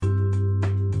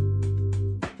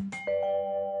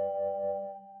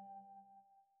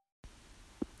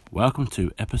Welcome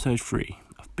to episode 3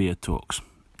 of Beard Talks.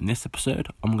 In this episode,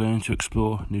 I'm going to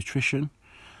explore nutrition,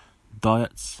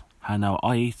 diets, and how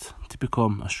I eat to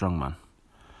become a strong man.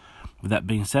 With that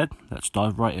being said, let's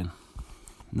dive right in.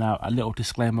 Now, a little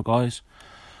disclaimer, guys.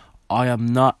 I am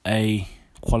not a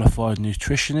qualified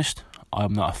nutritionist. I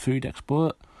am not a food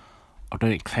expert. I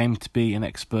don't claim to be an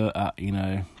expert at,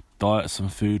 diets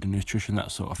and food and nutrition,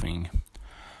 that sort of thing.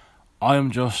 I am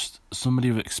just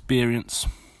somebody with experience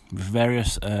with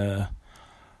various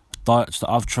diets that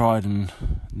I've tried and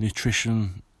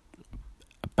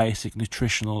basic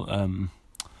nutritional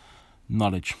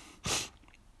knowledge.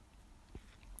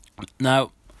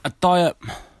 Now, a diet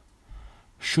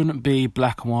shouldn't be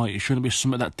black and white. It shouldn't be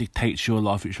something that dictates your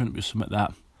life. It shouldn't be something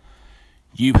that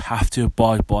you have to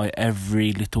abide by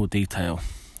every little detail.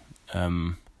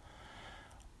 I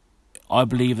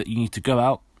believe that you need to go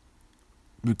out,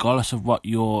 regardless of what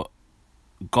your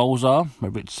goals are,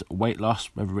 whether it's weight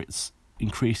loss, whether it's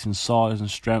increasing size and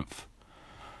strength,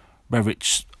 whether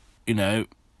it's,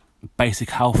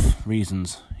 basic health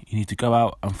reasons. You need to go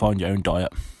out and find your own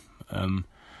diet.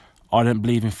 I don't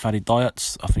believe in fatty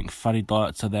diets. I think fatty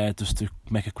diets are there just to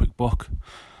make a quick buck.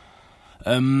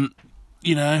 They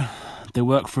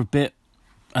work for a bit,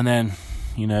 and then,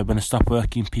 when they stop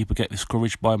working, people get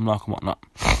discouraged by them and whatnot.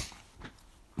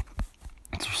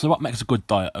 So what makes a good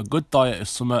diet? A good diet is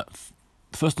something,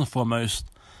 first and foremost,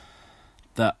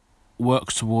 that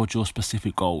works towards your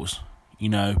specific goals.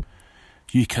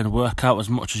 You can work out as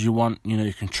much as you want,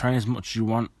 you can train as much as you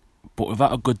want, but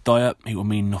without a good diet, it will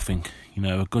mean nothing.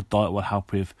 A good diet will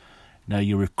help with,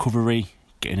 your recovery,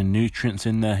 getting the nutrients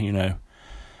in there,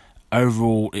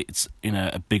 Overall, it's,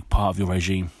 a big part of your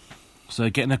regime. So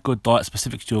getting a good diet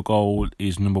specific to your goal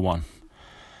is number one.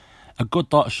 A good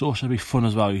diet should also be fun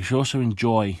as well. You should also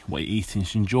enjoy what you're eating. You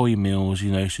should enjoy your meals.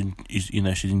 Should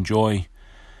enjoy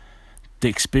the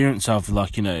experience of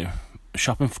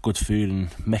shopping for good food and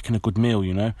making a good meal.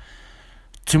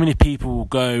 Too many people will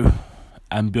go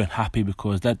and be unhappy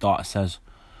because their diet says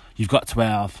you've got to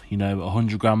have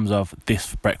 100 grams of this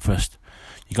for breakfast.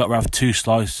 You got to have 2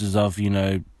 slices of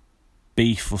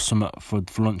beef or something for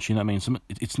lunch. It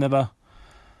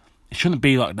shouldn't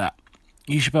be like that.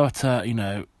 You should be able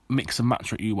to mix and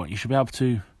match what you want. You should be able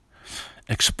to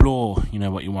explore,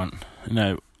 what you want.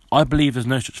 I believe there's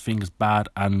no such thing as bad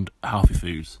and healthy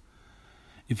foods.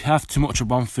 If you have too much of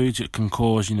one food, it can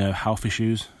cause, health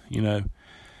issues.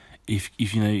 If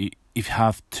you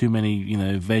have too many,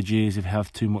 veggies, if you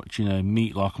have too much,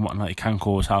 meat and whatnot, it can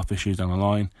cause health issues down the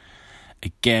line.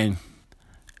 Again,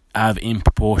 have in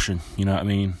proportion.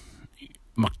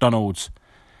 McDonald's,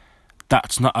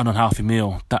 that's not an unhealthy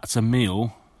meal. That's a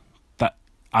meal that,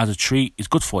 as a treat, is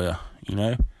good for you.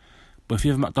 But if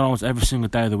you have McDonald's every single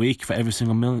day of the week for every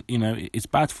single meal, it's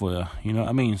bad for you. You know what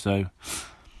I mean? So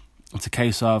it's a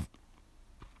case of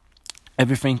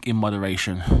everything in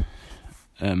moderation.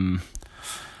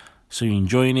 So you're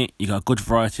enjoying it. You got a good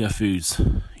variety of foods.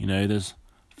 There's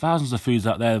thousands of foods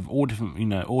out there of all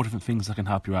different things that can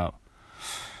help you out.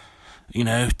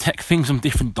 Take things from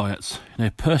different diets.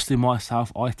 Personally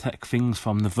myself, I take things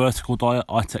from the vertical diet.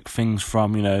 I take things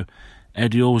from,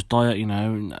 Eddie Hall's diet,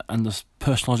 and just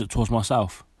personalise it towards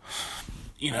myself.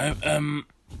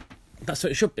 That's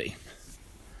what it should be.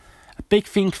 A big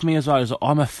thing for me as well is that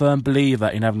I'm a firm believer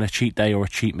in having a cheat day or a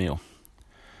cheat meal.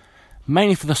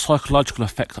 Mainly for the psychological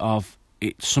effect of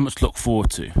it's something to look forward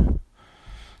to.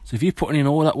 So if you're putting in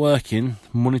all that work in,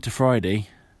 Monday to Friday,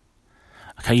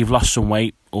 okay, you've lost some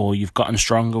weight or you've gotten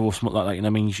stronger or something like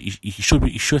that.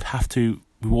 You should have to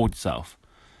reward yourself,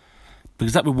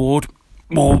 because that reward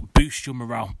will boost your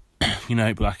morale. Be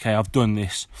like, okay, I've done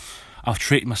this. I've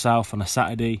treated myself on a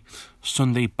Saturday,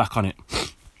 Sunday, back on it.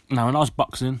 Now, when I was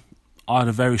boxing, I had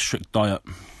a very strict diet.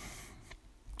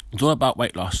 It's all about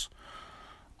weight loss.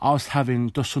 I was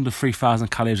having just under 3,000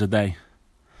 calories a day.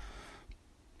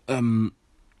 And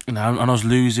I was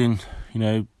losing,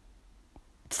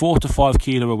 4 to 5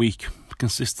 kilo a week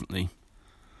consistently.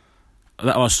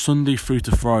 That was Sunday through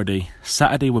to Friday.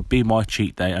 Saturday would be my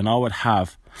cheat day, and I would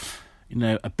have,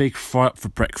 a big fry up for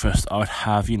breakfast. I would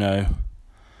have, a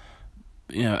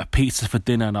pizza for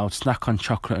dinner, and I would snack on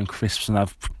chocolate and crisps and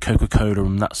have Coca-Cola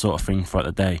and that sort of thing throughout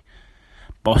the day.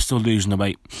 But I was still losing the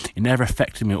weight. It never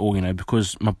affected me at all,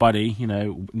 because my body, he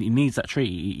needs that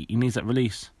treat. He needs that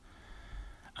release.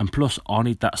 And plus, I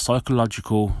need that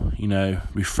psychological,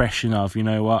 refreshing of,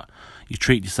 you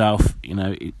treat yourself,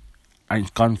 and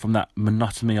it's gone from that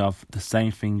monotony of the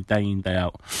same thing day in, day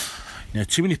out.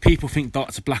 Too many people think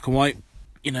diets are black and white.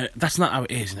 That's not how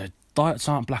it is. Diets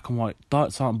aren't black and white.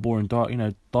 Diets aren't boring.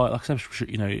 Diet, like I said,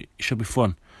 it should be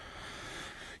fun.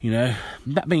 You know,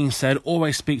 that being said,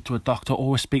 always speak to a doctor,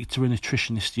 always speak to a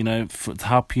nutritionist, you know, to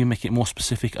help you make it more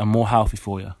specific and more healthy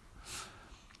for you.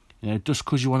 You know, just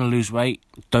because you want to lose weight,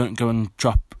 don't go and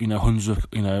drop, hundreds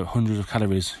of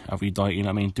calories out of your diet, you know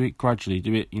what I mean? Do it gradually,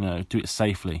 do it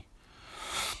safely.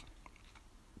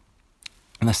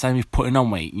 And the same with putting on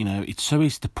weight, it's so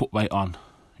easy to put weight on.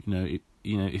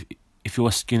 If you're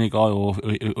a skinny guy or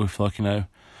if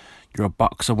you're a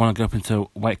boxer, want to go up into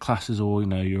weight classes, or,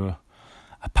 you're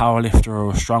a power lifter or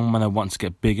a strongman that wants to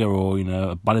get bigger, or,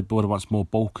 a bodybuilder wants more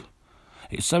bulk.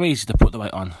 It's so easy to put the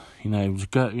weight on. Just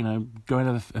go and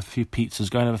have a few pizzas,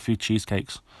 go and have a few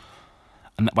cheesecakes,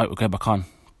 and that weight will go back on.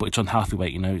 But it's unhealthy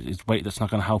weight, it's weight that's not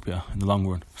going to help you in the long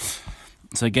run.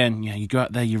 So again, you go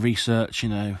out there, you research,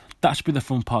 that should be the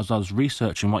fun part as well, is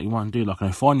researching what you want to do,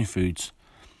 finding foods.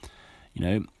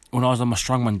 When I was on my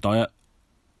strongman diet,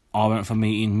 I went from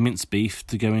eating minced beef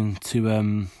to going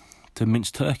to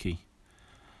minced turkey.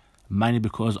 Mainly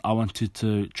because I wanted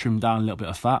to trim down a little bit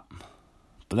of fat.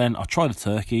 But then I tried the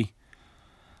turkey.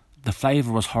 The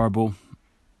flavour was horrible.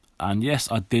 And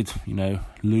yes, I did,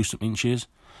 lose some inches.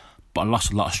 But I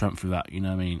lost a lot of strength with that,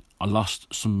 I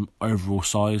lost some overall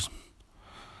size.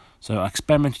 So I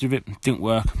experimented with it, didn't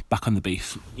work, back on the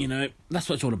beef. That's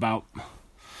what it's all about.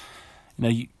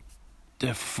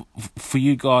 For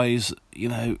you guys,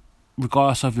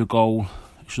 regardless of your goal,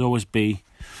 it should always be,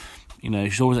 you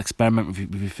should always experiment with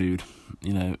your food.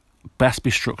 Best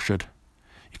be structured.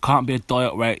 It can't be a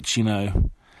diet where it's,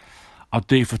 I'll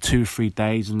do it for 2-3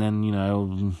 days and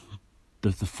then,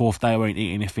 the fourth day I won't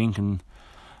eat anything, and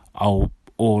I'll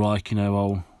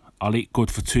eat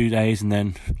good for 2 days and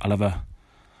then I'll have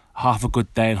half a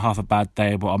good day and half a bad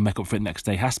day, but I'll make up for it the next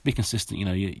day. It has to be consistent,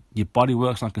 your body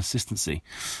works on consistency.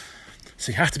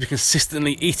 So you have to be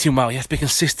consistently eating well, you have to be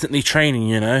consistently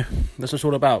training, that's what it's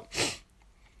all about.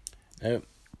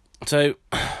 So,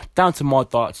 down to my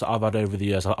diets that I've had over the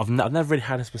years, I've never really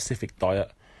had a specific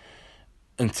diet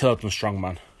until I was a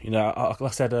strongman. Like I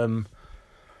said,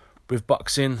 with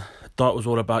boxing, the diet was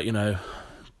all about,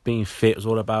 being fit, it was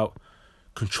all about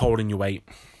controlling your weight.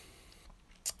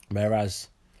 Whereas,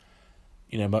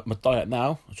 my diet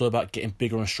now, it's all about getting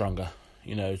bigger and stronger.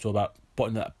 It's all about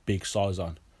putting that big size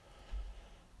on.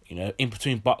 In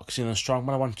between boxing and strongman,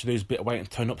 I wanted to lose a bit of weight and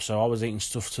tone up, so I was eating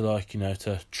stuff to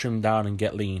to trim down and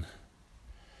get lean.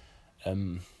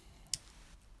 One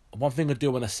thing I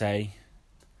do want to say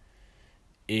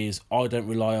is I don't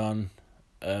rely on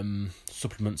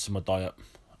supplements in my diet.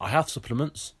 I have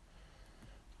supplements,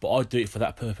 but I do it for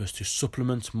that purpose, to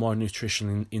supplement my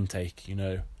nutrition intake.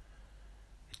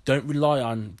 Don't rely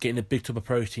on getting a big tub of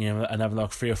protein and having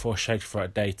 3 or 4 shakes for a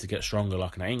day to get stronger. And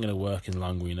it ain't going to work in the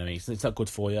long run. It's not good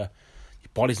for you. Your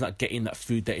body's not getting that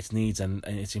food that it needs, and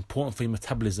it's important for your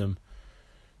metabolism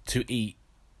to eat.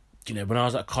 When I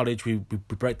was at college, we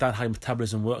break down how your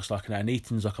metabolism works, and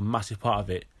eating's a massive part of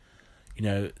it.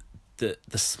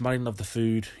 The smelling of the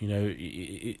food,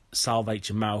 it salivates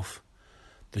your mouth,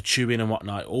 the chewing and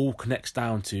whatnot, it all connects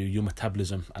down to your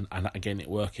metabolism and getting it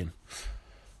working.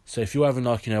 So if you're having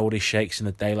all these shakes in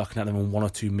a day, at them in 1 or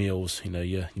 2 meals,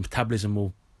 your metabolism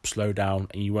will slow down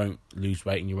and you won't lose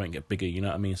weight and you won't get bigger, you know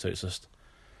what I mean? So it's just,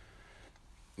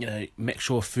 make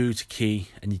sure food's key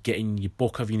and you're getting your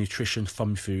bulk of your nutrition from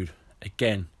your food.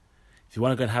 Again, if you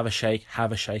want to go and have a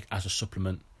shake as a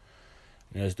supplement.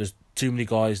 There's too many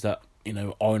guys that, I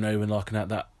know and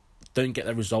that don't get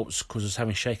their results because it's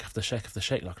having shake after shake after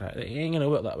shake like that. It ain't going to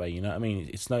work that way, you know what I mean?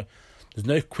 There's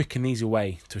no quick and easy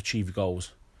way to achieve your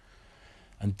goals.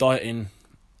 And dieting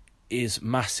is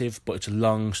massive, but it's a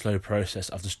long, slow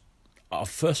process. I've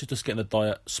firstly just getting the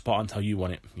diet spot on how you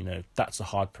want it. That's a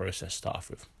hard process to start off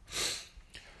with.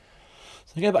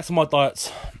 So I go back to my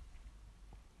diets.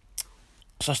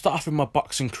 So I start off with my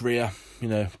boxing career,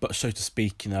 but so to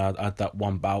speak, I had that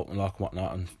one bout and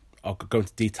whatnot, and I'll go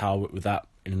into detail with that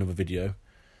in another video.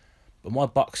 But my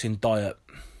boxing diet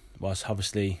was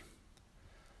obviously,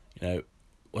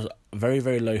 was a very,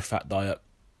 very low fat diet,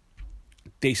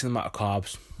 decent amount of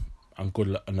carbs, and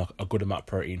a good amount of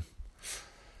protein.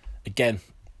 Again,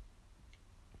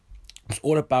 it's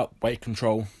all about weight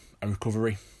control and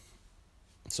recovery.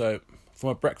 So for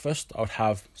my breakfast, I would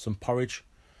have some porridge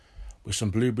with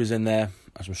some blueberries in there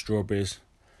and some strawberries,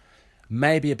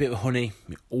 maybe a bit of honey.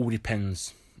 It all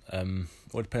depends.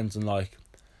 All depends on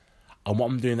on what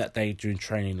I'm doing that day during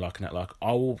training.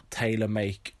 I will tailor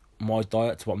make my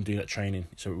diet to what I'm doing at training,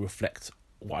 so it reflects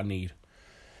what I need.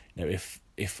 If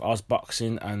I was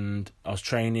boxing and I was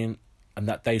training, and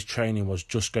that day's training was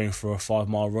just going for a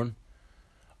 5-mile run,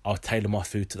 I'll tailor my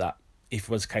food to that. If it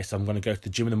was the case I'm going to go to the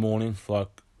gym in the morning for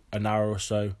an hour or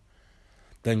so,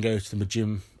 then go to the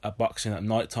gym at boxing at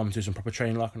night time to do some proper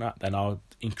training like that, then I'll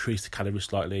increase the calories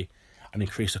slightly and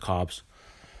increase the carbs.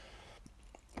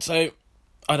 So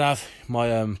I'd have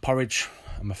my porridge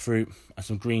and my fruit and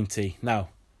some green tea. Now,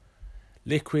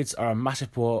 liquids are a massive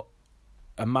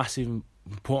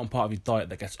important part of your diet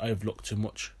that gets overlooked too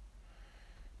much.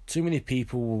 Too many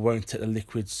people won't take the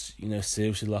liquids,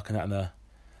 seriously like that,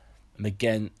 and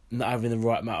again, not having the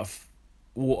right amount of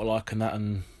water like that,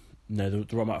 and the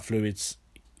right amount of fluids,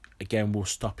 again, will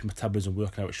stop your metabolism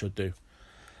working how it should do.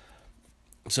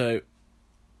 So,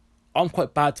 I'm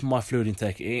quite bad to my fluid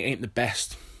intake. It ain't the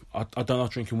best. I don't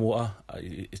like drinking water.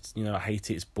 It's I hate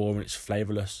it. It's boring. It's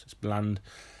flavourless. It's bland.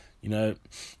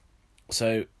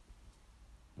 So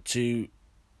to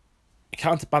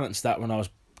counterbalance that, when I was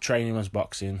training, when I was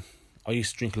boxing, I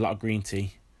used to drink a lot of green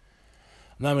tea.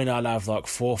 And I mean, I'd have like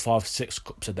 4, 5, 6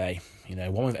 cups a day.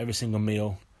 One with every single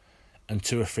meal, and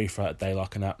 2 or 3 throughout the day,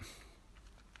 like that.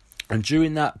 And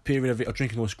during that period of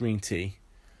drinking all this green tea,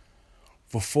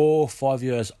 for 4 or 5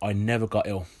 years, I never got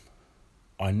ill.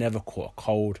 I never caught a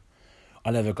cold.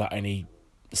 I never got any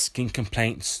skin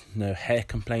complaints, no hair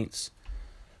complaints.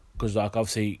 Because,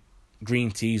 obviously,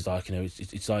 green tea is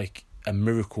it's like a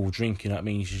miracle drink, you know what I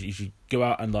mean? You should go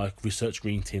out and, research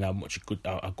green tea and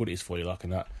how good it is for you,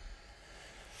 and that.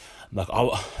 I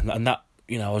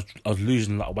was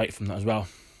losing a lot of weight from that as well.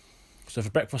 So for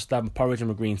breakfast, I'd have my porridge and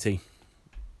my green tea.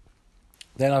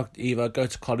 Then I'd either go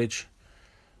to college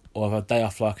or have a day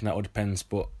off, that all depends.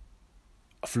 But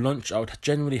for lunch, I would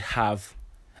generally have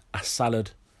a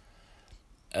salad,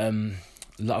 a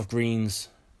lot of greens,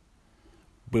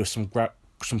 with some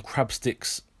crab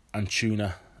sticks and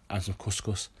tuna and some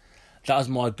couscous. That was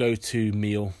my go-to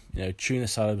meal. Tuna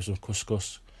salad with some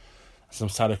couscous, some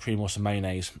sour cream or some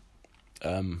mayonnaise.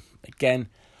 Again,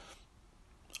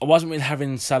 I wasn't really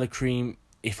having salad cream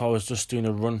if I was just doing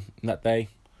a run that day,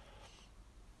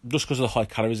 just because of the high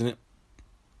calories in it.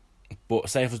 But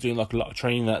say if I was doing a lot of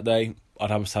training that day,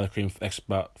 I'd have a salad cream for the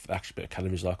extra bit of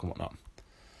calories and whatnot.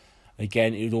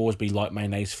 Again, it would always be light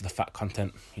mayonnaise for the fat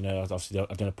content. Obviously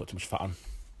I don't put too much fat on.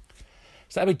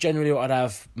 So that'd be generally what I'd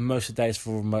have most of the days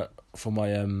for my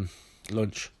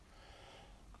lunch.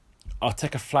 I'll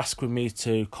take a flask with me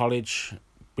to college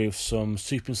with some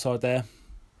soup inside there.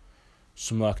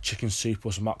 Some chicken soup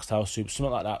or some oxtail soup,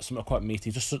 something like that, something quite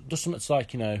meaty. Just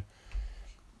something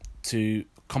to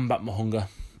combat my hunger.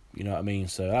 You know what I mean?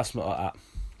 So that's something like that.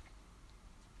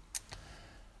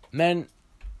 And then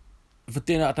for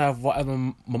dinner, I'd have whatever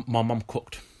my mum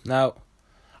cooked. Now,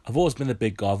 I've always been the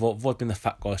big guy. I've always been the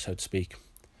fat guy, so to speak.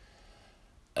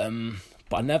 But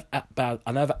I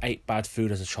never ate bad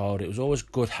food as a child. It was always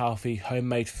good, healthy,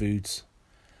 homemade foods.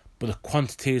 But the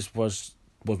quantities was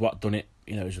what done it.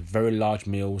 It was very large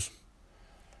meals.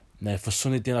 Now, for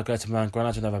Sunday dinner, I go to my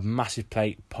granddad's and have a massive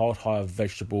plate, piled high of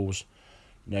vegetables.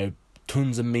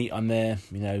 Tons of meat on there.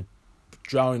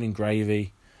 Drowning in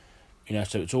gravy.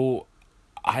 So it's all.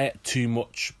 I ate too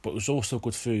much, but it was also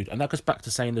good food, and that goes back to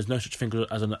saying there's no such thing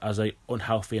as a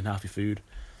unhealthy and healthy food.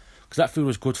 Because that food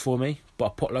was good for me, but I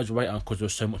put loads of weight on because there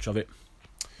was so much of it.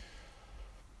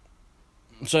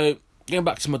 So going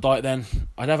back to my diet, then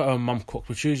I'd have it my mum cooked,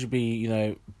 which usually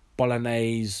be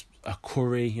bolognese, a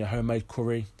curry, homemade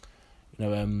curry,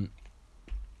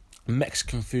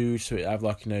 Mexican food. So it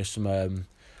have some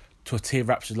tortilla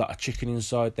wraps with a chicken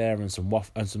inside there, and some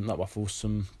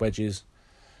some wedges,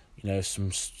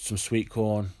 some sweet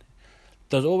corn.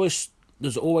 There's always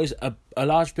a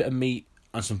large bit of meat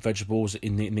and some vegetables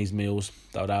in these meals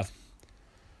that I would have.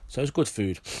 So it's good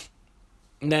food.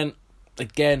 And then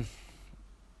again,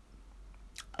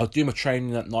 I'll do my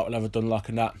training that night, whatever I've done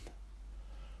that.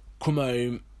 Come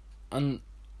home and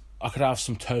I could have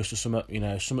some toast or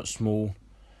something, something small.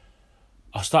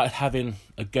 I started having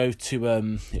a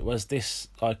go-to, it was this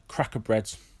cracker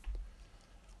breads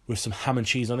with some ham and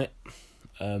cheese on it.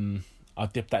 I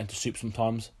dip that into soup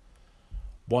sometimes.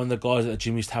 One of the guys at the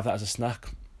gym used to have that as a snack,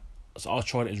 so I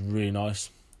tried it. It's really nice.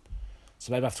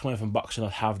 So maybe after coming from boxing,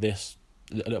 I'd have this,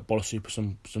 a little bowl of soup with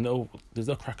some little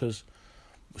crackers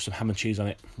with some ham and cheese on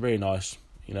it. Really nice,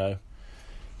 I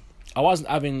wasn't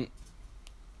having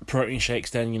protein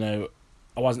shakes then,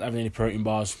 I wasn't having any protein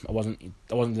bars. I wasn't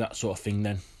doing that sort of thing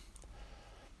then.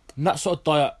 And that sort of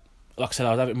diet, like I said,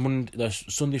 I was having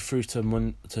Sunday through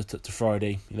to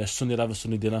Friday. Sunday I'd have a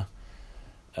Sunday dinner.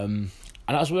 And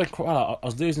I was working quite well. I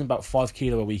was losing about 5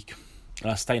 kilo a week,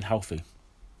 and I was staying healthy.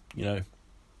 I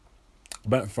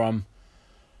went from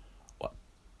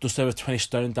just over 20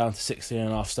 stone down to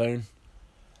 16.5 stone,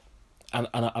 and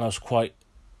I was quite.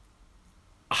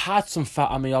 I had some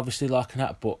fat on me, obviously, like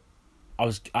that, but I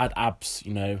had abs.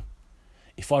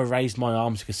 if I raised my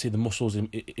arms, you could see the muscles in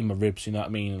my ribs, you know what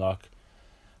I mean? Like,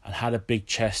 and had a big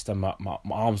chest, and my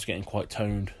arms getting quite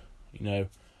toned, you know.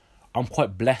 I'm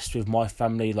quite blessed with my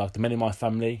family, like the men in my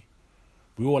family.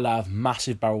 We all have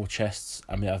massive barrel chests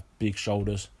and we have big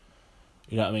shoulders.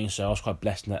 You know what I mean? So I was quite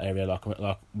blessed in that area. Like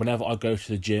whenever I go to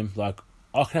the gym, like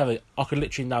I could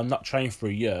literally now not train for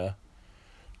a year,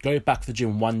 go back to the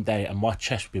gym one day and my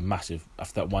chest would be massive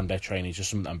after that one day training. It's just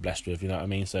something I'm blessed with, you know what I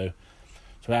mean? So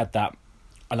I had that,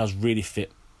 and I was really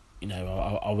fit. You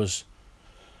know, I was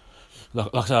like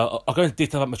I said, I'll go into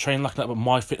detail about my training like that, but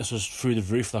my fitness was through the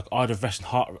roof. Like I had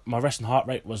my resting heart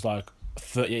rate was like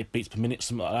 38 beats per minute,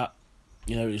 something like that.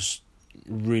 You know, it was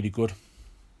really good.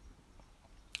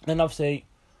 Then obviously,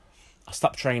 I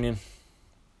stopped training.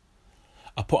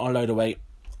 I put on a load of weight.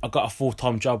 I got a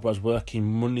full-time job where I was working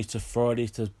Monday to Friday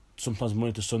to sometimes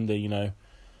Monday to Sunday, you know,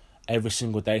 every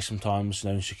single day sometimes, you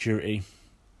know, in security.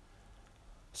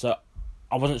 So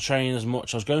I wasn't training as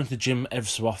much. I was going to the gym every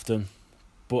so often.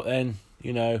 But then,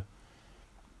 you know,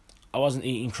 I wasn't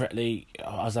eating correctly.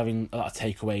 I was having a lot of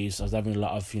takeaways. I was having a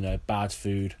lot of, you know, bad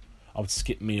food. I would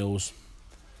skip meals.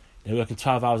 You know, working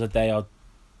 12 hours a day, I'd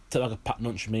take like a packed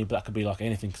lunch with me, but that could be like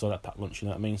anything because I like packed lunch, you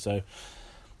know what I mean? So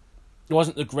it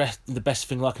wasn't the best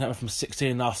thing. Like I went from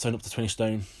 16.5 stone up to 20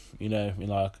 stone, you know, in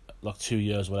like 2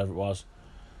 years, whatever it was.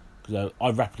 Because I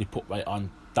rapidly put weight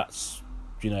on. That's,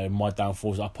 you know, my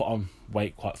downfalls. I put on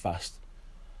weight quite fast.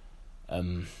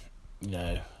 You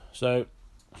know, so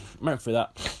I went through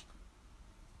that.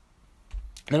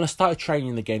 Then I started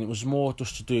training again. It was more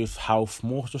just to do with health,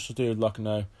 more just to do with, like, you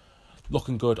know,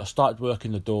 looking good. I started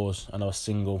working the doors and I was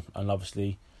single, and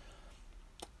obviously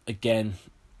again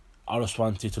I just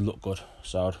wanted to look good,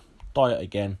 so I'd diet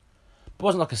again, but it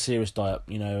wasn't like a serious diet,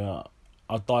 you know.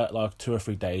 I'd diet like 2 or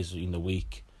 3 days in the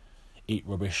week, eat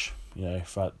rubbish, you know,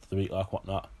 throughout the week, like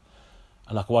whatnot,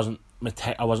 and like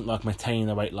I wasn't like maintaining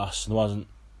the weight loss, and I wasn't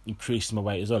increasing my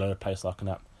weight. It was all over the place like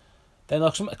that. Then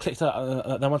like something clicked out,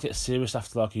 then I wanted to get serious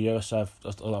after like a year or so. I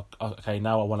was like, okay,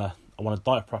 now I wanna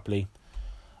diet properly.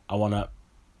 I want to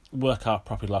work out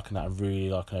properly, like that, and really,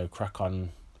 like, you know, crack on.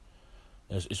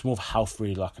 It's more of health,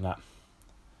 really, like that.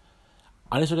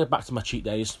 I need to go back to my cheat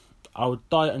days. I would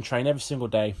diet and train every single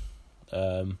day.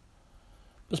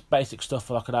 Just basic stuff.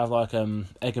 Like, I'd have like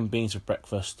egg and beans for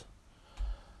breakfast.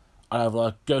 I'd have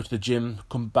like go to the gym,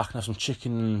 come back and have some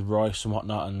chicken and rice and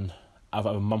whatnot, and have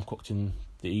my mum cooked in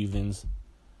the evenings.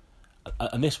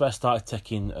 And this way I started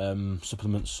taking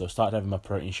supplements. So I started having my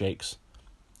protein shakes.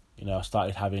 You know, I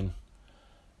started having,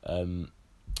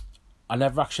 I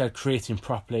never actually had creatine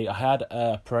properly. I had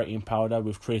a protein powder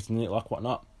with creatine in it, like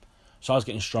whatnot. So I was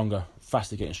getting stronger,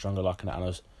 fastly getting stronger, like that, and I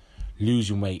was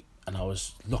losing weight, and I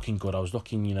was looking good. I was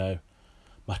looking, you know,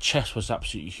 my chest was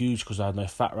absolutely huge because I had no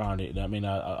fat around it. You know what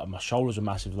I mean? My shoulders were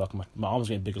massive, like my arms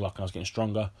were getting bigger, like, and I was getting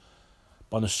stronger.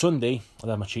 But on the Sunday, I'd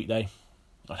have my cheat day.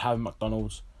 I'd have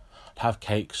McDonald's, I'd have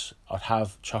cakes, I'd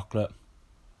have chocolate.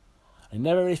 It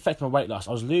never really affected my weight loss.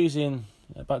 I was losing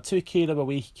about 2 kilos a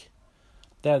week.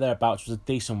 Thereabouts was a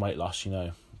decent weight loss, you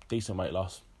know. Decent weight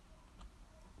loss.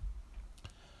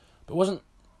 But it wasn't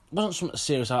something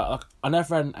serious. I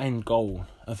never had an end goal.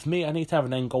 And for me, I need to have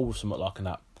an end goal with something like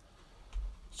that.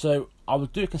 So I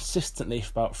would do it consistently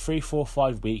for about 3, 4,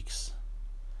 5 weeks.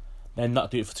 Then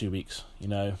not do it for 2 weeks, you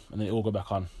know. And then it all go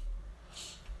back on.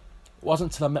 It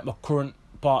wasn't until I met my current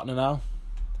partner now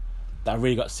that I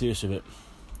really got serious with it.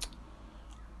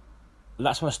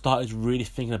 That's when I started really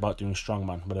thinking about doing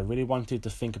strongman. But I really wanted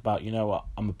to think about, you know what,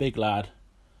 I'm a big lad.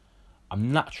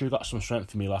 I'm naturally got some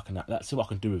strength in me, like that. Let's see what I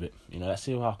can do with it. You know, let's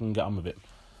see how I can get on with it.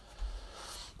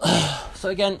 So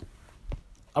again,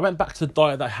 I went back to the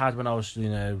diet that I had when I was, you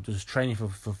know, just training for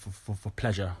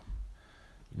pleasure.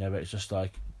 You know, but it's just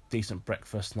like decent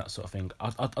breakfast and that sort of thing.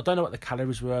 I don't know what the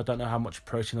calories were. I don't know how much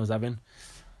protein I was having.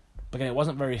 But again, it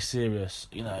wasn't very serious.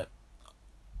 You know,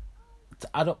 to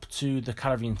add up to the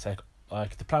calorie intake.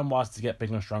 Like, the plan was to get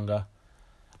bigger and stronger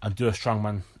and do a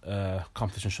strongman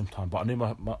competition sometime. But I knew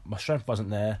my strength wasn't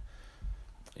there.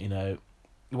 You know,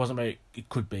 it wasn't very, it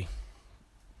could be.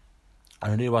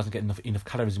 And I knew I wasn't getting enough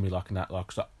calories in me like that. Like,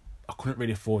 cause I couldn't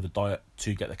really afford the diet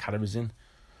to get the calories in.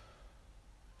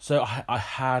 So I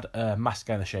had a mass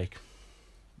gainer shake.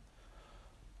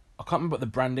 I can't remember what the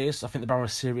brand is. I think the brand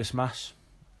was Serious Mass.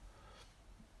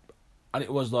 And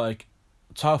it was like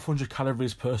 1,200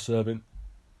 calories per serving.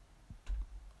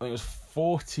 I think it was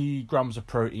 40 grams of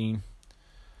protein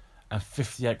and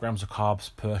 58 grams of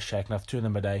carbs per shake, and I have 2 of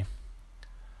them a day.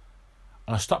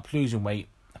 And I stopped losing weight,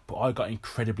 but I got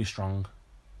incredibly strong.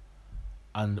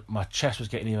 And my chest was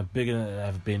getting even bigger than it had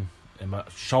ever been. And my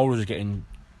shoulders were getting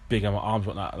bigger, my arms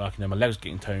were like, you know, my legs were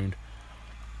getting toned.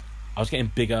 I was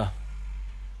getting bigger,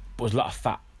 but it was a lot of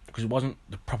fat because it wasn't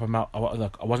the proper amount. I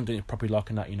wasn't doing it properly like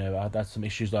that. I had some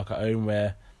issues like at home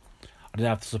where I didn't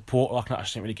have the support like that. I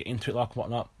just didn't really get into it like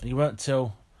whatnot. And it weren't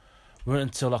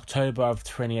until October of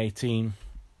 2018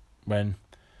 when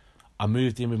I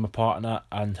moved in with my partner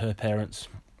and her parents,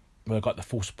 where I got the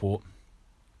full support.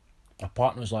 My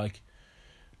partner was like,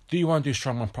 "Do you want to do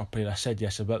strongman properly?" And I said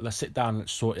yes, but let's sit down and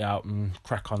let's sort it out and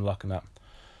crack on like that.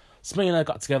 So me and her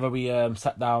got together, we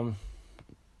sat down,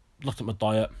 looked at my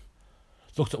diet,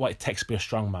 looked at what it takes to be a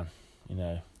strongman,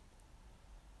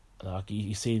 Like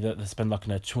you see that they spend like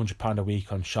 £200 a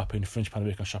week on shopping, £300 a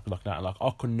week on shopping like that, and like I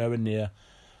couldn't nowhere near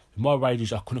with my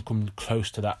wages, I couldn't come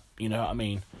close to that, you know what I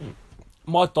mean?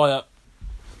 My diet,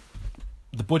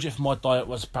 the budget for my diet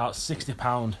was about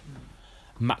 £60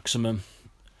 maximum,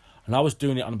 and I was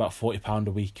doing it on about £40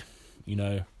 a week,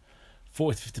 £40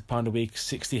 to £50 a week,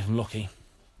 60 if I'm lucky.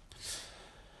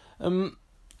 I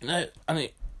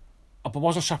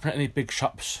wasn't shopping at any big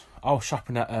shops. I was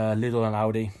shopping at Lidl and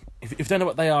Aldi. If you don't know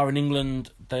what they are in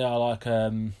England, they are like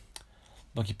your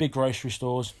big grocery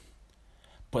stores,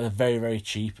 but they're very, very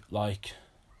cheap. Like,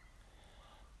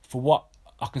 for what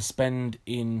I can spend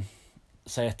in,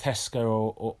 say, a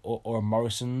Tesco or a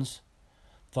Morrison's,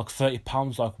 it's like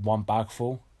 £30, like one bag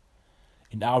full.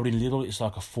 In Aldi and Lidl, it's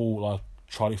like a full like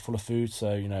trolley full of food.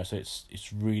 So so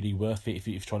it's really worth it if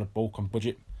you're trying to bulk on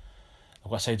budget. I've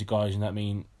got to say to guys,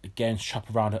 again, shop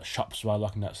around at shops as well,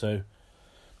 like that. So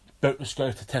don't just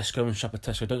go to Tesco and shop at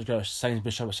Tesco. Don't just go to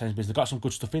Sainsbury's, shop at Sainsbury's. They've got some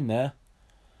good stuff in there,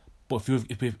 but if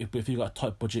you've got a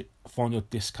tight budget, find your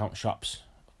discount shops,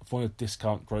 find your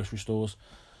discount grocery stores.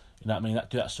 You know what I mean?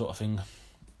 Do that sort of thing.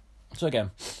 So again,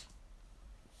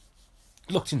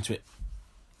 looked into it.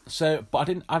 So, but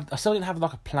I still didn't have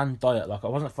like a planned diet. Like I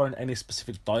wasn't following any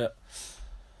specific diet.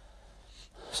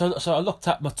 So I looked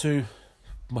at my two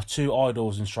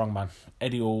idols in strongman.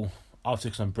 Eddie Hall,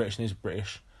 obviously because I'm British and he's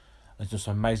British, and he's done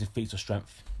some amazing feats of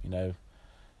strength.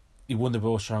 He won the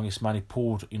world's strongest man. He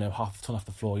pulled half a ton off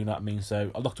the floor. You know what I mean?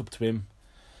 So I looked up to him,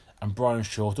 and Brian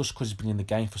Shaw, just because he's been in the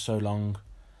game for so long,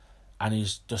 and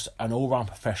he's just an all-round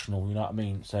professional. You know what I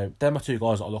mean? So they're my two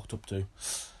guys that I looked up to.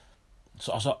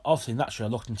 So obviously naturally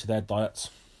I looked into their diets,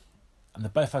 and they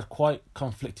both had quite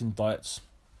conflicting diets.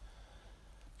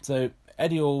 So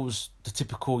Eddie Hall's the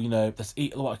typical, let's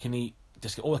eat what I can eat,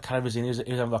 just get all the calories in. He was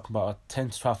having like about 10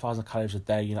 to 12,000 calories a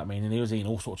day, you know what I mean? And he was eating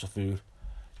all sorts of food,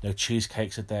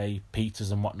 cheesecakes a day,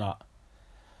 pizzas and whatnot.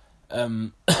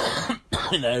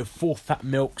 Full fat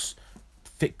milks,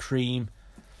 thick cream,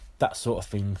 that sort of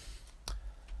thing.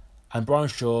 And Brian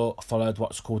Shaw followed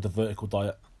what's called the vertical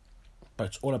diet. But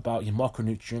it's all about your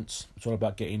micronutrients. It's all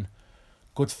about getting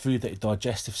good food that your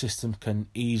digestive system can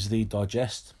easily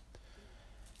digest.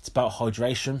 It's about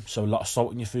hydration, so a lot of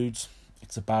salt in your foods.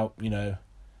 It's about, getting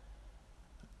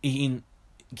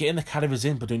the calories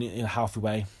in, but doing it in a healthy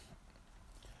way.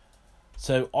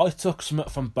 So I took some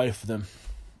from both of them,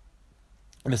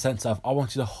 in the sense of I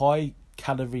wanted a high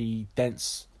calorie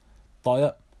dense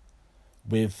diet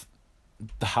with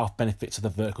the health benefits of the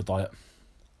vertical diet.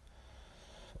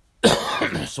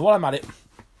 So while I'm at it,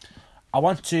 I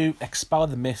want to expel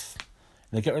the myth,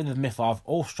 get rid of the myth of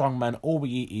all strongmen, all we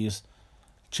eat is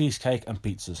cheesecake and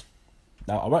pizzas.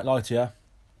 Now, I won't lie to you.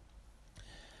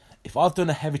 If I've done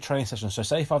a heavy training session, so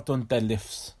say if I've done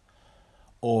deadlifts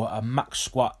or a max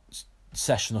squat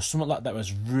session or something like that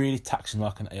was really taxing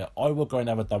like an ear, I will go and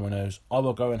have a Domino's. I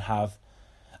will go and have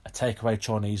a takeaway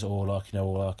Chinese or like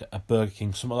a Burger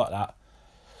King, something like that.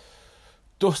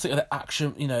 Just to get the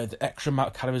action, the extra amount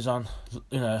of calories on.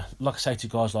 Like I say to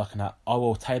guys like that, I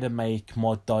will tailor make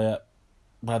my diet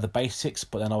by the basics,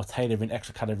 but then I will tailor in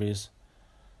extra calories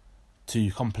to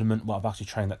complement what I've actually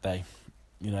trained that day.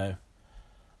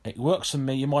 It works for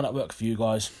me. It might not work for you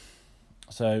guys.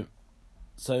 So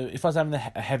if I was having a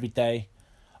heavy day,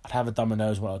 I'd have a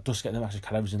Domino's where I'd just get them extra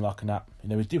calories in like that.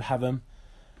 We do have them,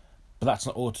 but that's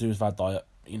not all to do with our diet.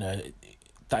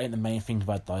 That ain't the main thing with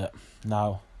our diet.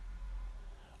 Now,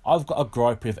 I've got a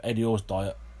gripe with Eddie Hall's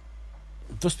diet,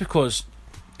 just because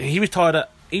he retired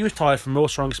from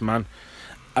World's Strongest Man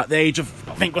at the age of,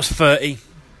 I think it was 30.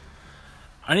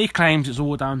 And he claims it's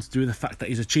all down to do with the fact that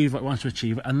he's achieved what he wants to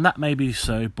achieve, and that may be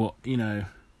so, but, to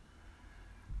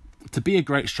be a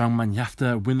great strongman, you have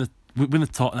to win the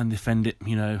title and defend it,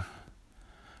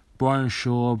 Brian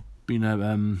Shaw,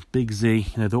 Big Z,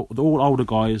 they're all older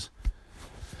guys.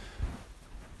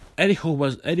 Eddie Hall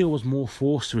was more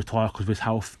forced to retire because of his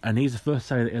health, and he's the first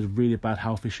to say that he has really bad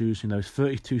health issues. He's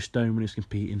 32 stone when he's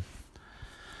competing.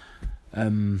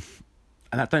 And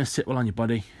that don't sit well on your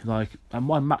body. Like, at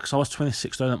my max, I was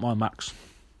 26 stone at my max.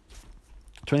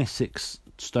 26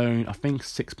 stone, I think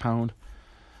 £6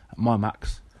 at my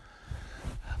max.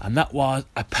 And that was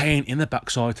a pain in the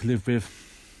backside to live with.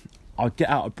 I'd get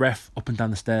out of breath up and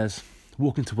down the stairs.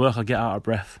 Walking to work, I'd get out of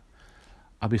breath.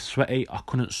 I'd be sweaty. I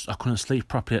couldn't sleep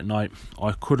properly at night.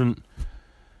 I couldn't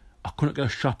go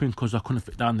shopping because I couldn't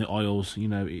fit down the aisles. You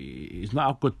know, it's not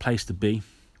a good place to be.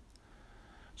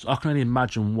 So I can only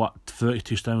imagine what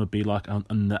 32 stone would be like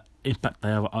and the impact they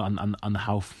have on the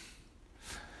health.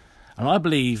 And I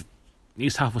believe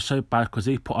his health was so bad because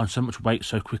he put on so much weight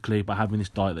so quickly by having this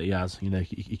diet that he has. You know,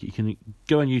 you can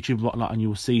go on YouTube and whatnot and you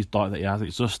will see his diet that he has.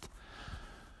 It's just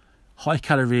high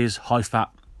calories, high fat.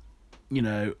 You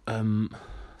know,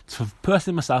 so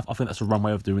personally myself, I think that's the wrong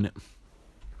way of doing it.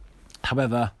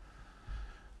 However,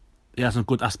 he has some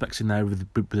good aspects in there with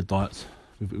the diets,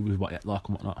 with what you like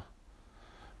and whatnot.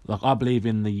 Like, I believe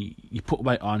in you put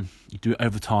weight on, you do it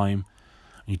over time,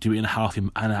 and you do it in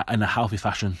a healthy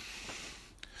fashion.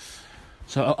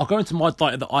 So I'll go into my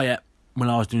diet that I ate when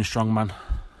I was doing strongman.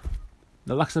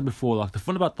 Now, like I said before, like, the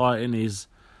fun about dieting is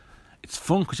it's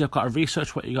fun because you've got to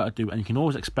research what you got to do, and you can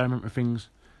always experiment with things.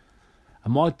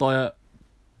 And my diet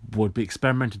would be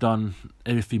experimented on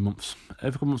every few months.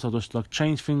 Every couple months I'll just like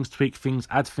change things, tweak things,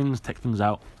 add things, take things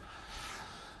out.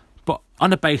 But on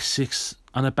the basics,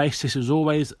 it was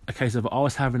always a case of I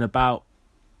was having about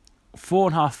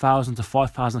 4,500 to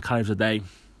 5,000 calories a day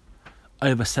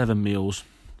over 7 meals.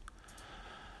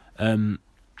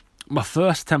 My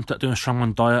first attempt at doing a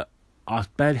strongman diet, I was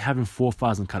barely having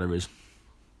 4,000 calories.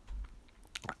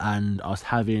 And I was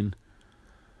having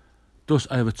just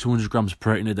over 200 grams of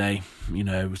protein a day. You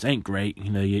know, which ain't great.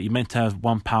 You know, you're meant to have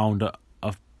 1 pound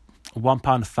of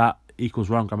fat equals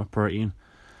 1 gram of protein.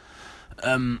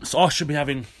 So I should be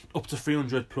having up to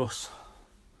 300 plus.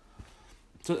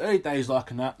 So the early days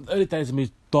like that. The early days of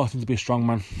me starting to be a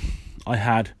strongman, I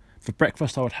had for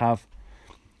breakfast I would have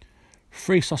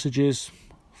 3 sausages,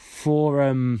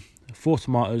 4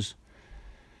 tomatoes,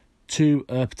 2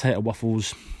 potato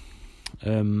waffles,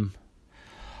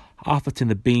 half a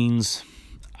tin of beans,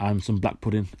 and some black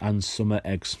pudding and some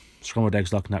eggs, scrambled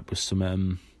eggs like that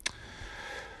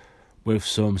with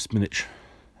some spinach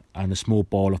and a small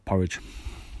bowl of porridge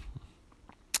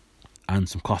and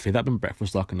some coffee. That'd been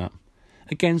breakfast like that.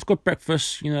 Again, it's good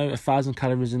breakfast. You know, 1,000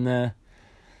 calories in there.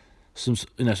 Some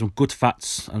good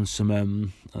fats and some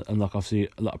and like obviously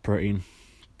a lot of protein.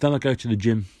 Then I go to the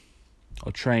gym. I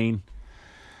train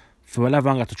for whatever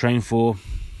I'm going to train for.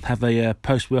 Have a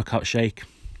post-workout shake.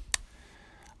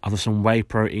 Have some whey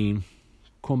protein.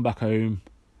 Come back home.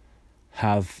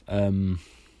 Have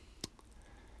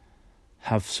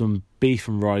some beef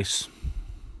and rice.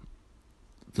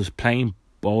 Just plain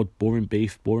boring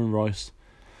beef, boring rice.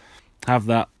 Have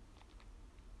that.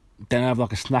 Then I have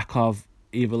like a snack of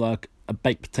either like a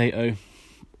baked potato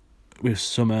with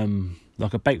some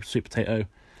like a baked sweet potato,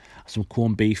 some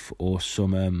corned beef, or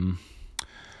some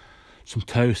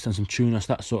toast and some tuna,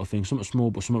 that sort of thing. Something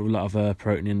small but something with a lot of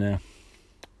protein in there.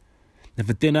 Then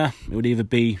for dinner, it would either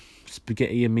be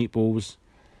spaghetti and meatballs,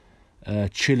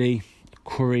 chili,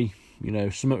 curry, you know,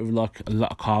 something with like a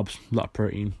lot of carbs, a lot of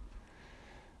protein.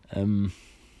 Then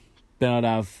I'd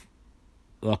have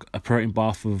like a protein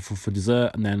bar for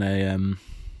dessert, and then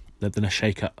a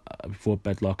shake before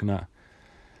bed, like that.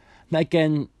 Now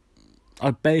again,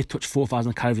 I barely touched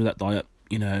 4,000 calories with that diet.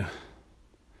 You know,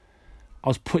 I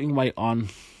was putting weight on,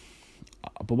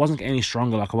 but wasn't getting any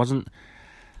stronger. Like,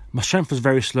 my strength was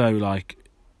very slow. Like,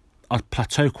 I'd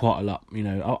plateau quite a lot. You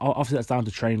know, obviously that's down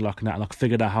to training like that. And I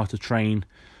figured out how to train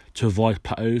to avoid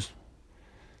plateaus,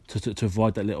 to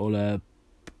avoid that little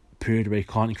period where you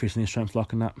can't increase any strength like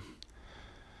that.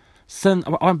 So then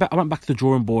I went back to the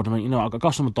drawing board. I mean, you know, I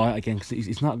got some diet again because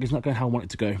it's not going how I want it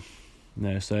to go. You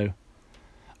know, so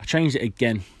I changed it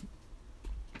again.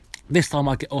 This time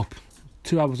I get up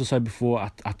 2 hours or so before I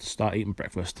have to start eating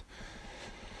breakfast.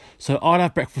 So I'd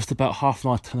have breakfast about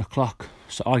 9:30, 10 o'clock.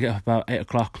 So I get up about 8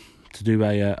 o'clock to do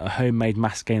a homemade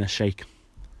mass gainer shake.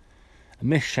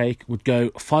 And this shake would go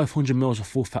 500 mils of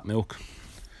full fat milk,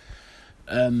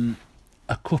 a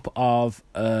cup of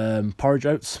porridge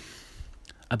oats,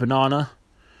 a banana,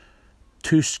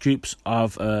 2 scoops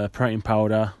of protein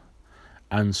powder,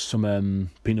 and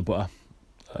some peanut butter.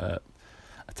 A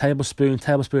tablespoon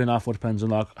and a half, or depends on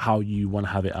like how you want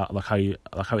to have it, like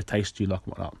how it tastes to you, like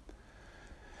whatnot.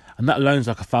 And that alone is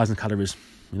like 1,000 calories.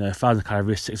 You know, 1,000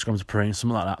 calories, 6 grams of protein,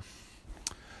 something like that.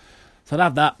 So I'd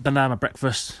have that, then I have my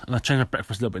breakfast, and I change my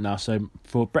breakfast a little bit now. So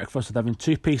for breakfast, I'm having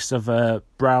 2 pieces of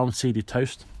brown seeded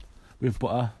toast with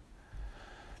butter.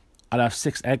 I'd have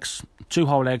 6 eggs, 2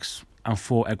 whole eggs, and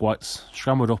 4 egg whites,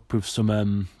 scrambled up with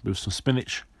some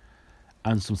spinach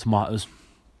and some tomatoes.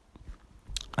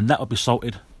 and that would be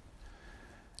salted.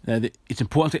 It's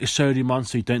important to get your sodium on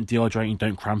so you don't dehydrate and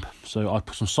don't cramp. So I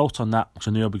put some salt on that because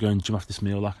I knew I'd be going to gym after this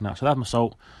meal like that. So I have my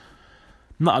salt,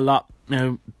 not a lot,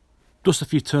 just a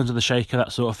few turns of the shaker,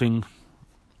 that sort of thing.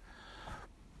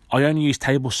 I only use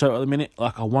table salt at the minute.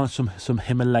 Like I want some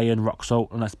Himalayan rock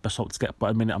salt, and that's the best salt to get. But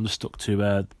at the minute I'm just stuck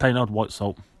to plain old white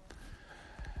salt.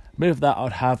 With that,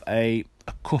 I'd have a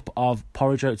cup of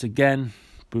porridge oats again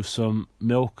with some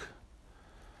milk,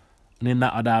 and in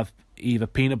that I'd have either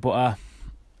peanut butter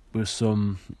with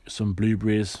some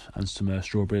blueberries and some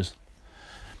strawberries.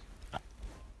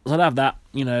 So I'd have that.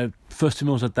 First 2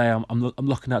 meals a day. I'm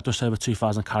looking at just over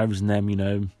 2,000 calories in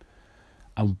them.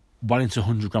 I'm 1 into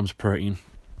 100 grams of protein.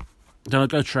 Then I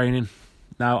go training.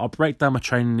 Now I'll break down my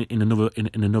training in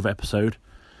another episode.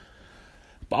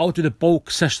 But I'll do the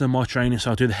bulk session of my training.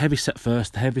 So I'll do the heavy set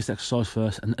first, the heaviest exercise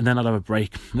first, and then I'll have a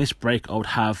break. In this break, I would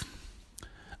have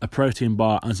a protein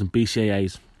bar and some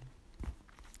BCAAs.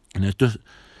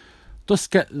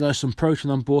 Just get some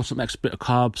protein on board, some extra bit of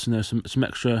carbs, some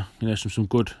extra, some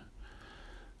good,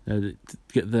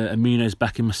 get the aminos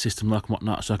back in my system like and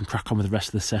whatnot, so I can crack on with the rest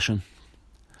of the session.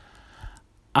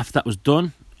 After that was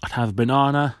done, I'd have a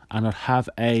banana and I'd have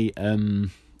a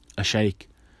shake.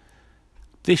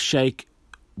 This shake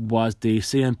was the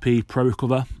CMP Pro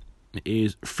Recover. It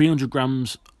is 300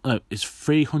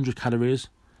 calories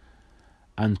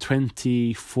and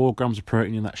 24 grams of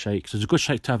protein in that shake. So it's a good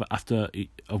shake to have after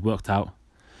I've worked out.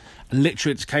 And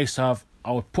literally it's a case of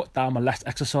I would put down my last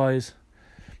exercise,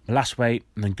 my last weight,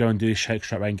 and then go and do the shake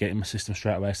straight away and get it in my system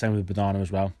straight away. Same with the banana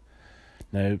as well.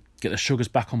 Get the sugars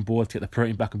back on board, get the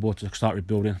protein back on board to start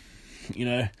rebuilding.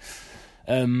 I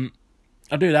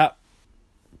do that.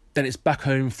 Then it's back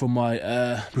home for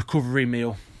my recovery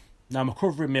meal. Now my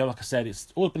recovery meal, like I said, it's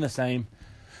always been the same.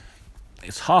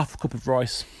 It's half a cup of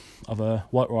rice, of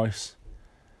white rice,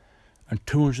 and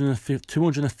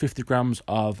 250 grams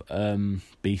of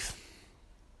beef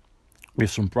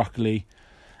with some broccoli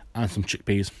and some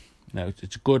chickpeas.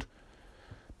 It's a good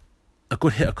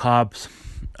hit of carbs,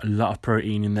 a lot of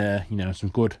protein in there. Some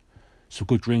good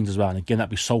greens as well. And again, that'd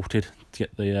be salted to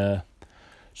get the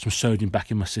some sodium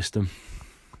back in my system.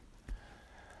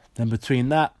 Then between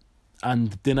that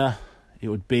and dinner, it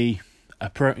would be a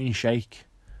protein shake,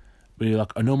 really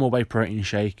like a normal whey protein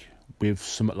shake with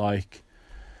something like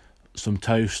some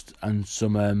toast and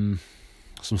some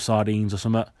sardines or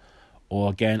something. Or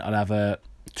again, I'd have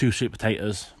 2 sweet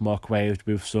potatoes microwaved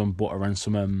with some butter and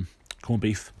some corned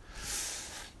beef.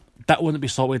 That wouldn't be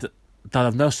salted. I'd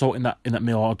have no salt in that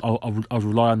meal. I'd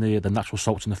rely on the natural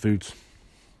salts in the foods.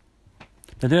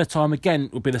 The dinner time again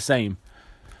would be the same.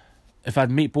 If I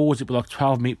had meatballs, it'd be like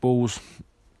 12 meatballs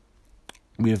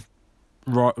with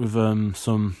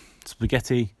some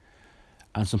spaghetti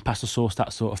and some pasta sauce,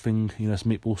 that sort of thing.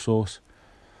 Some meatball sauce.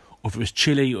 Or if it was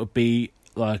chili, it would be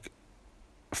like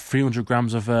 300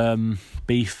 grams of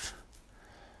beef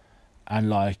and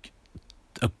like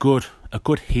a good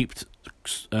heaped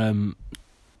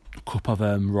cup of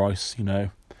rice.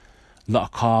 A lot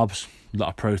of carbs, a lot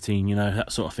of protein.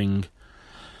 That sort of thing.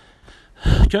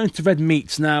 Going to red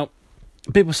meats now.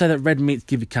 People say that red meat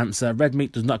give you cancer. Red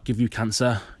meat does not give you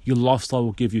cancer. Your lifestyle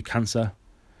will give you cancer.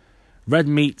 Red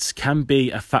meats can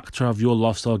be a factor of your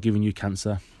lifestyle giving you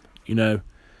cancer.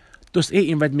 Just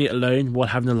eating red meat alone while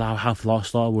having a healthy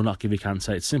lifestyle will not give you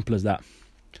cancer. It's simple as that.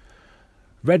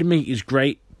 Red meat is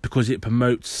great because it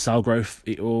promotes cell growth.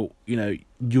 It will,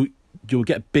 you'll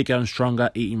get bigger and stronger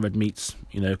eating red meats.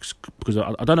 Because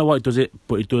I don't know why it does it,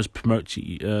 but it does promote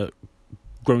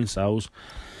growing cells.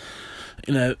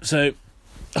 So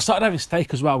I started having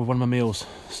steak as well with one of my meals.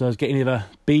 So I was getting either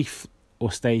beef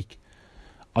or steak.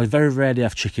 I very rarely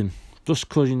have chicken, just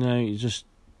because there's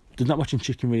not much in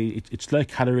chicken really. It's low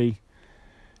calorie.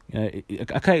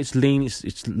 Okay, it's lean,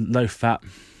 it's low fat,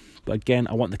 but again,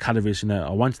 I want the calories. I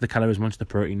wanted the calories, wanted the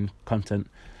protein content.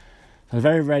 I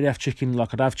very rarely have chicken.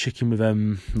 Like I'd have chicken with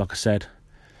like I said,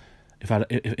 if I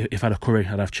had a curry,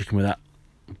 I'd have chicken with that.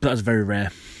 But that's very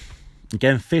rare.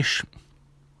 Again, fish.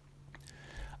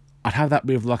 I'd have that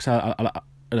with like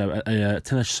a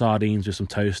tin of sardines with some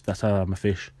toast. That's how I have my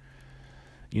fish.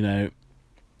 It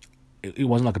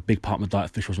wasn't like a big part of my diet.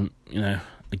 Fish wasn't.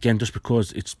 Again, just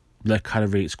because it's low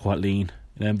calorie, it's quite lean.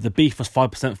 The beef was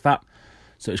 5% fat,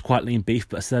 so it's quite lean beef.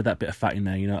 But I still had that bit of fat in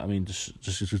there. You know what I mean?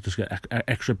 Just get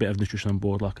extra bit of nutrition on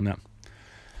board, like and that.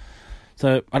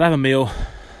 So I'd have a meal,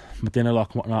 my dinner,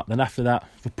 like and whatnot. Then after that,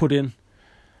 for pudding,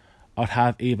 I'd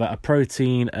have either a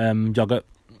protein yogurt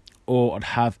or I'd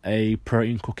have a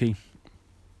protein cookie.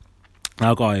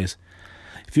 Now, guys,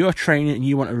 if you're training and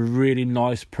you want a really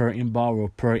nice protein bar or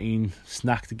protein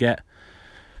snack to get,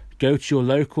 go to your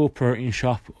local protein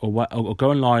shop or go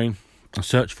online and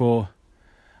search for,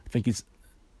 I think it's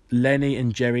Lenny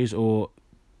and Jerry's or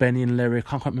Benny and Larry. I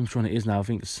can't quite remember which one it is now. I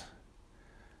think it's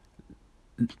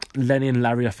Lenny and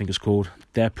Larry, I think it's called.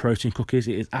 Their protein cookies.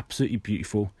 It is absolutely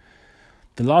beautiful.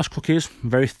 The large cookies,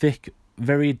 very thick,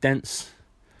 very dense.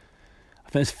 I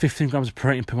think it's 15 grams of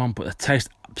protein per one, but they taste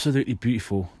absolutely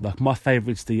beautiful. Like, my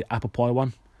favourite's the apple pie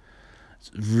one. It's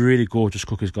really gorgeous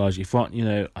cookies, guys. If you want,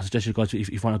 I suggest you guys, if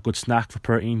you want a good snack for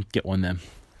protein, get one of them.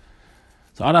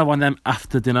 So I'd have one of them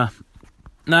after dinner.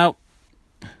 Now,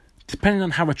 depending on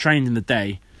how I trained in the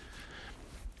day,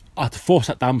 I had to force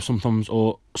that down sometimes,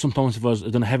 or sometimes if I was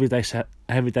done a heavy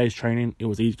day's training, it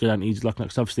was easy, good and easy. Like,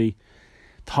 because obviously,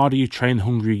 the harder you train, the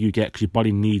hungrier you get, because your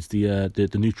body needs the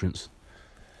nutrients.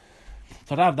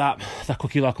 So I'd have that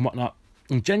cookie like and whatnot.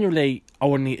 And generally, I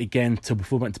wouldn't eat again till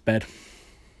before I went to bed.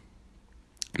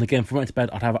 And again, before I went to bed,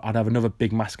 I'd have another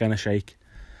big mass gainer shake.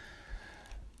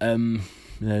 Over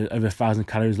 1,000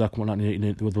 calories like and whatnot.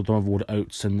 With the one with the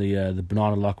oats and the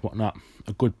banana like and whatnot.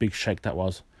 A good big shake that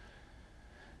was.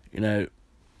 And I'd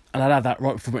have that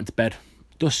right before I went to bed.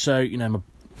 Just so,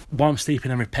 while I'm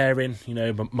sleeping and repairing,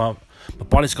 my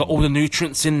body's got all the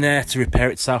nutrients in there to repair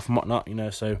itself and whatnot,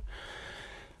 so,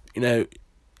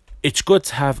 it's good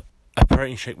to have a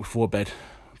protein shake before bed,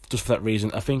 just for that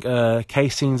reason. I think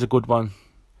casein's a good one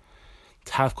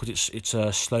to have, because it's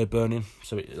slow burning,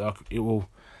 so it will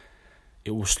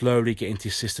slowly get into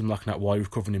your system like that while you're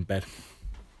recovering in bed.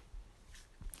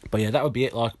 But yeah, that would be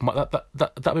it. Like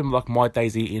that'd be like my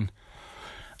day's eating.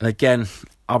 And again,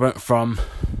 I went from,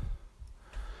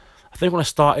 I think when I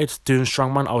started doing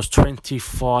strongman, I was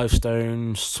 25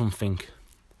 stone something.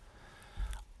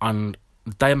 And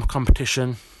the day of my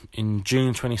competition, in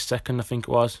June 22nd, I think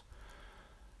it was,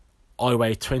 I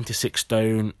weighed 26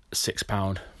 stone, 6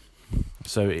 pound.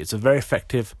 So it's a very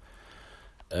effective.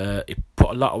 It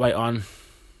put a lot of weight on.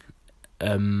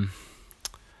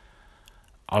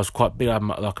 I was quite big.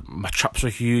 My traps were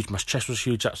huge, my chest was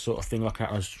huge, that sort of thing. Like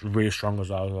that, I was really strong as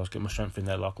well. I was getting my strength in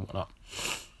there, like and whatnot.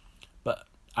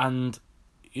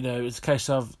 It's a case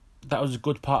of that was a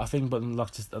good part of thing. But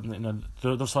like, the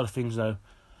other side of things though,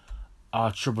 I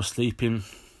had trouble sleeping.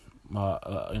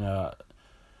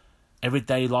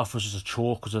 Everyday life was just a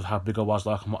chore because of how big I was,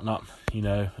 like and whatnot.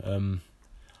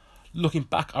 Looking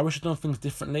back, I wish I'd done things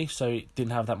differently, so it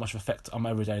didn't have that much of effect on my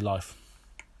everyday life.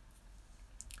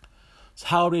 So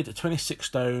how did 26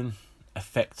 stone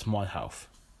affect my health?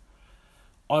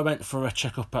 I went for a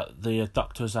checkup at the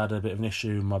doctors. I had a bit of an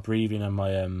issue with my breathing and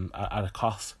I had a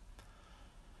cough.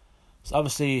 So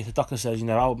obviously the doctor says,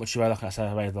 how much you weigh? Like I said,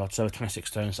 I weighed like 26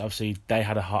 stone. So obviously they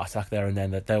had a heart attack there and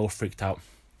then they all freaked out.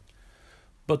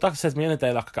 But the doctor says to me in the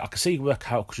day, like, I can see you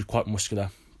work out because you're quite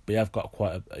muscular, but you have got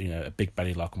quite a big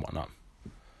belly, like and whatnot.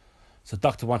 So the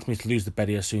doctor wants me to lose the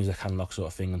belly as soon as I can, like sort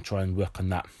of thing, and try and work on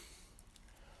that.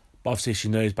 But obviously she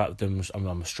knows about them.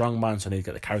 I'm a strong man, so I need to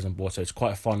get the calories on board. So it's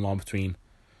quite a fine line between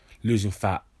losing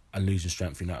fat and losing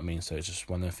strength, you know what I mean? So it's just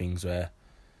one of the things where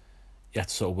you have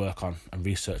to sort of work on and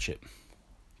research it.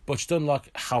 But she's done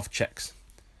like health checks.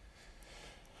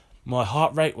 My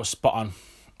heart rate was spot on.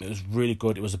 It was really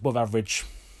good. It was above average.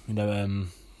 My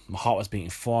heart was beating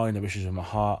fine. No issues with my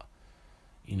heart.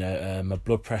 My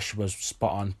blood pressure was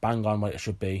spot on, bang on what it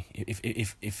should be.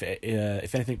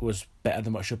 If anything was better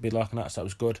than what it should be, like that, so that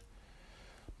was good.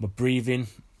 My breathing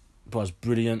was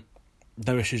brilliant.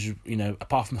 No issues,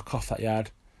 apart from the cough that you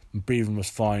had. My breathing was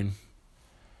fine.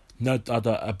 No, I had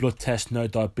a blood test, no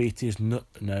diabetes,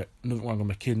 nothing wrong with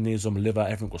my kidneys or my liver.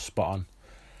 Everything was spot on.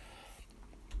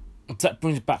 That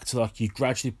brings it back to like you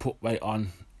gradually put weight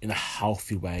on in a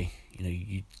healthy way.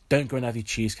 You don't go and have your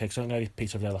cheesecakes, don't go and have your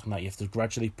pizza over there like that. You have to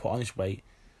gradually put on this weight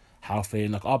healthy.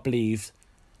 And like I believed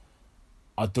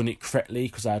I'd done it correctly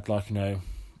because I had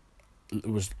it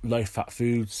was low fat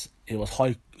foods. It was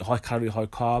high calorie, high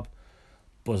carb,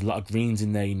 but there's a lot of greens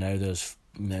in there. There's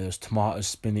tomatoes,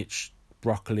 spinach,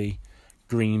 broccoli,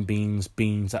 green beans,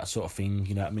 that sort of thing.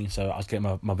 You know what I mean? So I was getting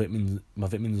my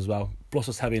vitamins as well. Plus I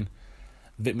was having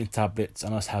vitamin tablets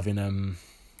and I was having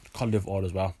cod liver oil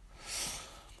as well.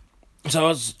 So I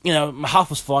was, my health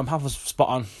was fine, my health was spot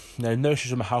on. No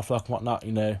issues with my health, like and whatnot.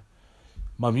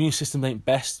 My immune system ain't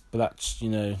best, but that's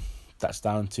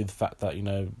down to the fact that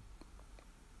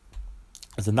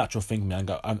it's a natural thing, man.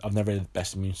 I've never had the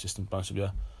best immune system, to be honest with you.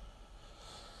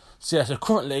 So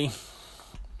currently,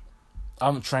 I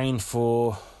haven't trained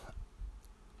for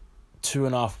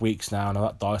 2.5 weeks now, and I'm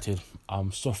not dieted.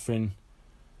 I'm suffering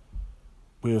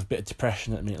with a bit of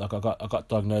depression at the minute. Like I got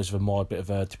diagnosed with a bit of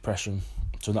a depression.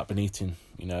 So I've not been eating,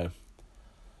 and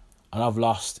I've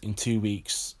lost in 2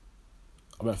 weeks.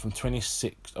 I went from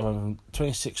 26 stone,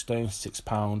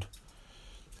 £6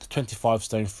 to 25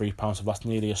 stone, £3. So that's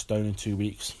nearly a stone in 2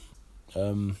 weeks,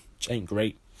 which ain't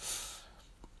great.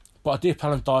 But I do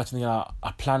plan on dieting.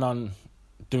 I plan on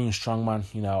doing strongman.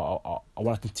 I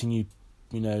want to continue,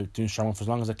 doing strongman for as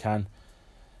long as I can,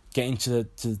 get into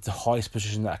the highest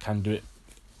position that I can do it.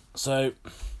 So,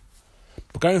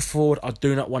 but going forward, I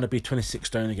do not want to be 26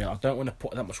 stone again. I don't want to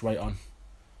put that much weight on.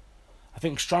 I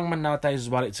think strongman nowadays as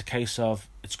well, it's a case of,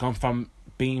 it's gone from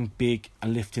being big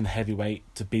and lifting heavy weight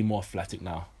to be more athletic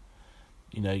now.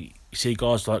 You see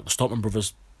guys like the Stockman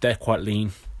brothers, they're quite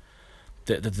lean.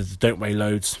 They don't weigh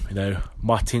loads.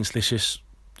 Martin Slicius,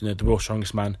 the world's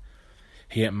strongest man,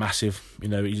 he ain't massive.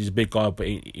 He's a big guy, but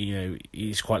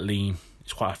he's quite lean.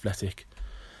 He's quite athletic.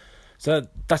 So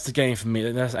that's the game for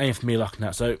me. That's the aim for me looking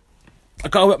at. So I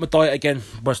got to work my diet again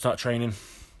when I start training.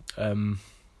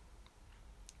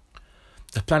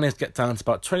 The plan is to get down to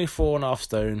about 24.5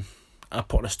 stone and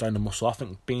put on a stone of muscle. I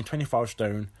think being 25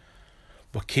 stone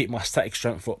will keep my static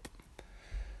strength up.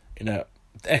 The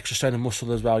extra stone of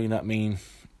muscle as well,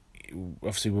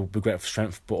 obviously will be great for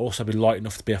strength, but also be light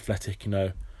enough to be athletic,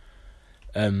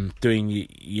 doing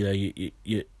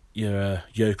your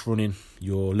yoke running,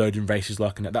 your loading races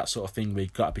that sort of thing where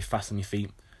you've got to be fast on your feet.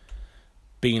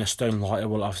 Being a stone lighter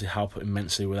will obviously help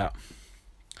immensely with that.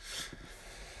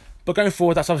 But going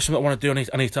forward, that's obviously what I want to do.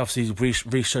 I need to obviously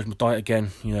research my diet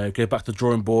again, go back to the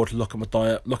drawing board, look at my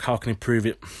diet, look how I can improve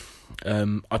it.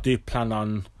 I do plan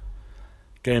on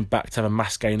going back to having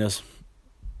mass gainers,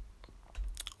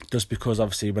 just because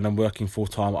obviously when I'm working full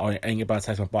time, I ain't about to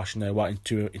take my bash. In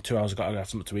 2 hours I've got to have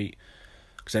something to eat,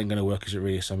 because it ain't going to work, is it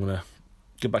really? So I'm going to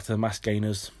get back to the mass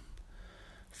gainers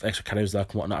for extra calories and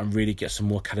whatnot, and really get some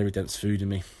more calorie dense food in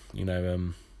me.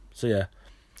 So yeah,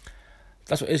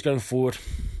 that's what it is going forward.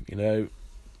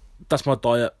 That's my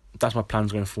diet, that's my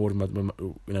plans going forward. With my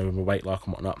weight and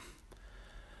whatnot.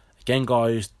 Again,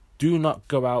 guys, do not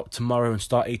go out tomorrow and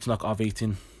start eating like I've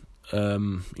eaten.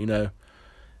 Even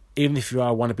if you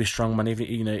want to be strong, man,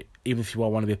 even if you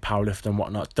want to be a powerlifter and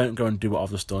whatnot, don't go and do what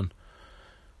I've just done.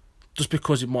 Just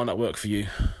because it might not work for you.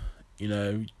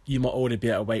 You might already be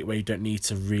at a weight where you don't need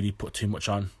to really put too much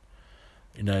on.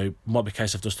 Might be a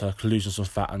case of just losing some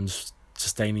fat and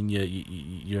sustaining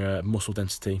your muscle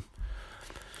density.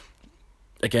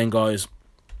 Again, guys,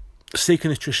 seek a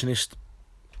nutritionist,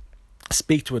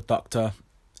 speak to a doctor.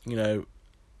 Do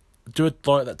a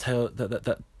diet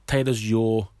that tailors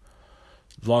your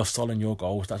lifestyle and your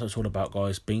goals. That's what it's all about,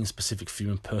 guys. Being specific for you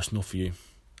and personal for you.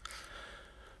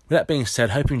 With that being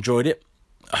said, hope you enjoyed it.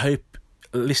 I hope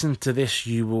listening to this,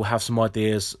 you will have some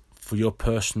ideas for your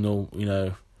personal,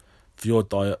 for your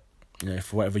diet,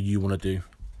 for whatever you want to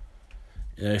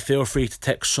do. Feel free to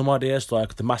text some ideas,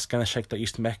 like the mass gainer shake that I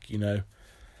used to make.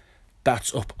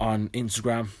 That's up on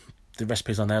Instagram. The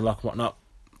recipe's on there, whatnot.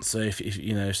 So if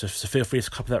so feel free to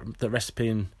copy that recipe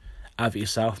and add it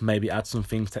yourself. Maybe add some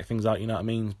things, take things out. You know what I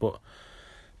mean? But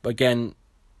again,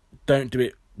 don't do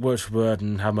it word for word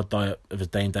and have my diet of a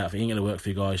day and day. It ain't gonna work for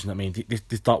you guys. You know what I mean?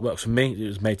 This diet works for me. It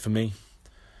was made for me.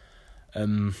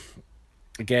 Again,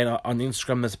 on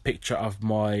Instagram, there's a picture of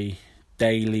my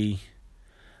daily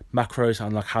macros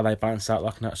and how they balance out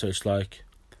that. So it's like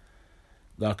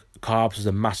carbs is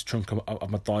a massive chunk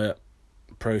of my diet.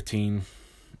 Protein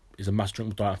is a massive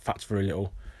chunk of my diet. Fats very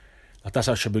little. That's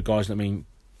how it should be, guys. I mean,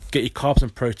 get your carbs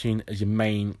and protein as your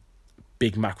main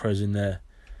big macros in there,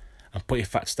 and put your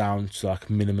fats down to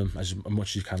minimum as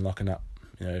much as you can.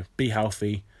 Be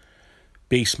healthy,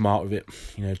 be smart with it.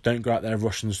 Don't go out there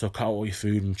rushing to cut out all your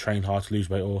food and train hard to lose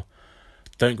weight, or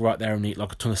don't go out there and eat a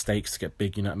ton of steaks to get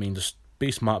big. You know what I mean? Just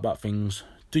be smart about things.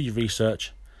 Do your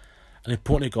research. And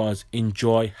importantly, guys,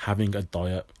 enjoy having a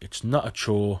diet. It's not a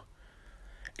chore.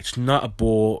 It's not a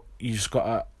bore. You just got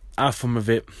to have fun with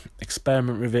it.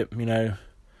 Experiment with it,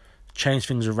 change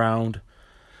things around.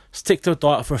 Stick to a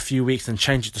diet for a few weeks and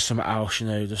change it to something else,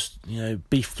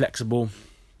 be flexible.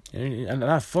 And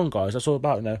have fun, guys. That's all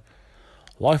about,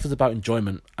 Life is about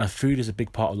enjoyment, and food is a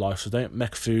big part of life. So don't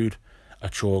make food a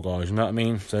chore, guys. You know what I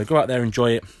mean? So go out there,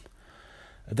 enjoy it.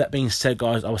 That being said,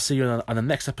 guys, I will see you on the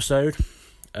next episode.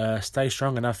 Stay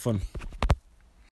strong and have fun.